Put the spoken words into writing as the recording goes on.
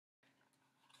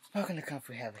Welcome to Kung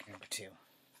Fu Havoc number 2.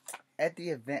 At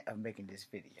the event of making this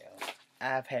video,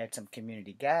 I've had some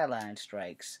community guideline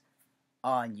strikes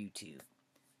on YouTube.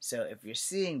 So if you're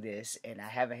seeing this and I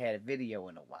haven't had a video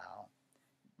in a while,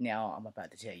 now I'm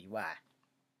about to tell you why.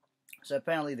 So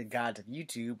apparently the gods of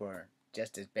YouTube are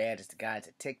just as bad as the gods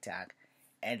of TikTok,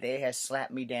 and they have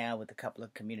slapped me down with a couple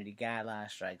of community guideline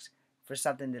strikes for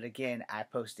something that, again, I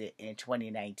posted in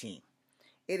 2019.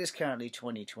 It is currently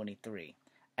 2023.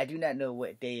 I do not know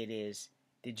what day it is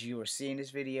that you are seeing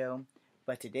this video,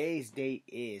 but today's date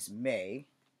is May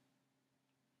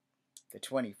the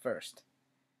 21st.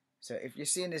 So if you're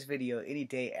seeing this video any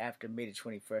day after May the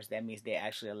 21st, that means they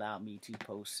actually allowed me to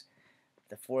post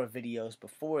the 4 videos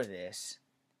before this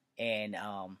and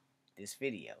this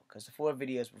video. Because the 4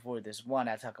 videos before this one,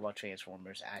 I talk about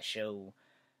Transformers. I show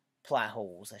plot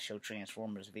holes. I show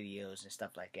Transformers videos and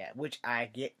stuff like that, which I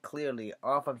get clearly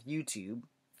off of YouTube,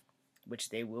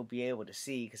 which they will be able to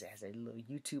see because it has a little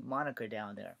YouTube moniker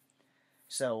down there.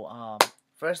 So,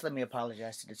 first let me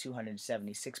apologize to the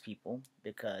 276 people,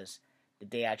 because the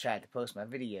day I tried to post my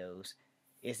videos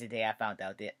is the day I found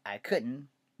out that I couldn't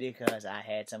because I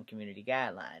had some community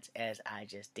guidelines. As I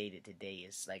just stated, today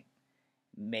is like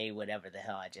May whatever the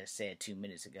hell I just said 2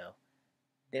 minutes ago.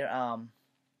 There's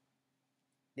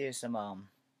some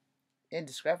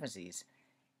indiscrepancies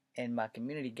in my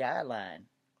community guideline.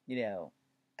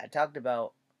 I talked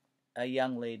about a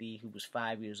young lady who was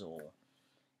 5 years old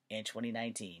in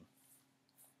 2019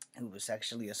 who was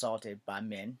sexually assaulted by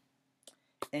men,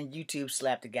 and YouTube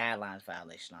slapped a guidelines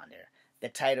violation on there. The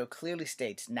title clearly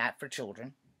states not for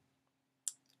children,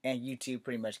 and YouTube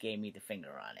pretty much gave me the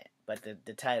finger on it. But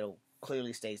the title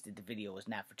clearly states that the video was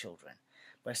not for children.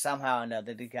 But somehow or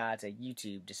another, the guys at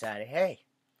YouTube decided, hey,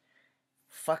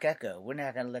 fuck Echo, we're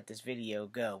not going to let this video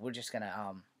go. We're just going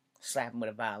to slap him with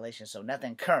a violation, so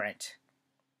nothing current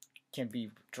can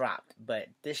be dropped. But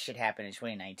this should happen in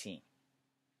 2019.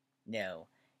 No.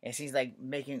 It seems like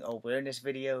making awareness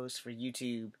videos for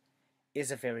YouTube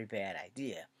is a very bad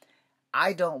idea.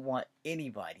 I don't want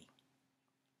anybody,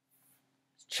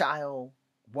 child,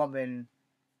 woman,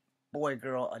 boy,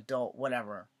 girl, adult,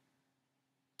 whatever,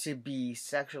 to be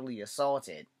sexually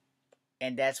assaulted,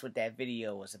 and that's what that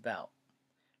video was about.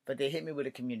 But they hit me with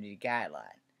a community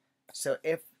guideline. So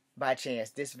if by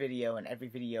chance this video and every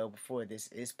video before this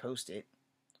is posted,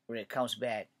 when it comes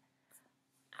back,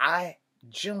 I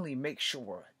generally make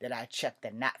sure that I check the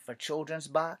not for children's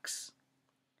box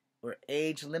or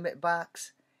age limit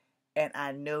box, and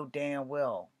I know damn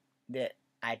well that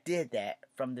I did that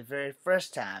from the very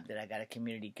first time that I got a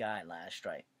community guideline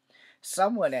strike.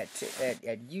 Someone at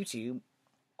YouTube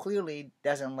clearly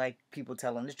doesn't like people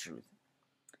telling the truth.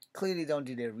 Clearly don't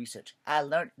do their research. I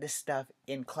learned this stuff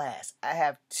in class. I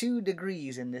have 2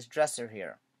 degrees in this dresser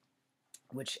here,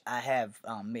 which I have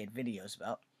made videos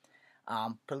about.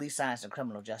 Police science and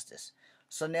criminal justice.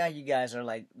 So now you guys are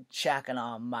like checking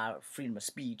on my freedom of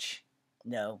speech.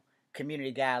 No,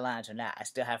 community guidelines or not, I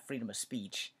still have freedom of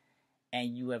speech.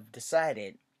 And you have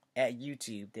decided at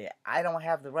YouTube that I don't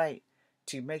have the right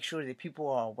to make sure that people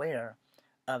are aware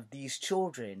of these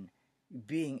children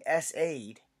being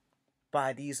SA'd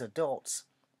by these adults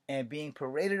and being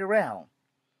paraded around.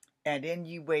 And then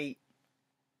you wait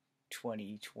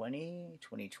 2020,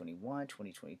 2021,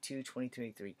 2022,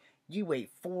 2023. You wait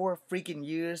 4 freaking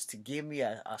years to give me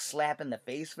a slap in the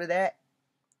face for that?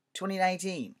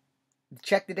 2019.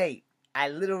 Check the date. I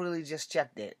literally just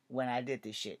checked it when I did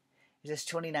this shit. It's just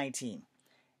 2019.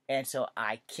 And so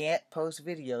I can't post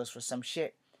videos for some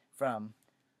shit from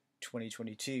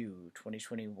 2022,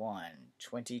 2021,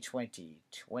 2020,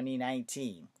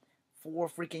 2019. 4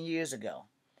 freaking years ago.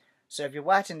 So if you're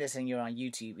watching this and you're on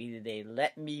YouTube, either they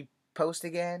let me post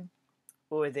again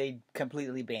or they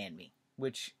completely ban me,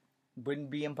 which wouldn't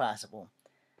be impossible.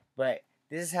 But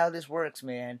this is how this works,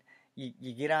 man.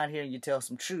 You get on here and you tell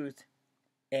some truth,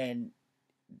 and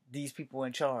these people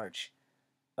in charge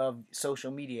of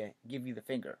social media give you the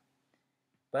finger.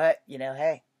 But,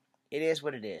 hey, it is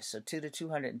what it is. So to the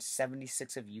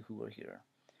 276 of you who are here,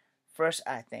 first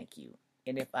I thank you.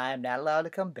 And if I am not allowed to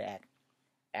come back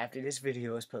after this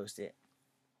video is posted,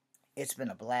 it's been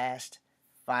a blast.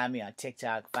 Find me on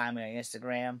TikTok, find me on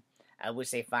Instagram. I would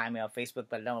say find me on Facebook,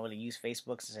 but I don't really use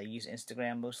Facebook since I use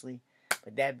Instagram mostly.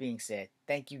 But that being said,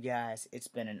 thank you guys. It's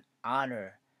been an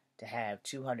honor to have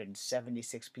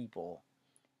 276 people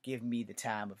give me the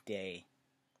time of day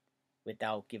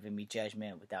without giving me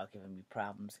judgment, without giving me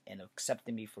problems, and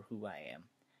accepting me for who I am.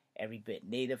 Every bit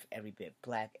native, every bit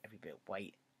black, every bit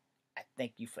white. I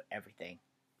thank you for everything.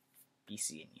 Be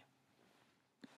seeing you.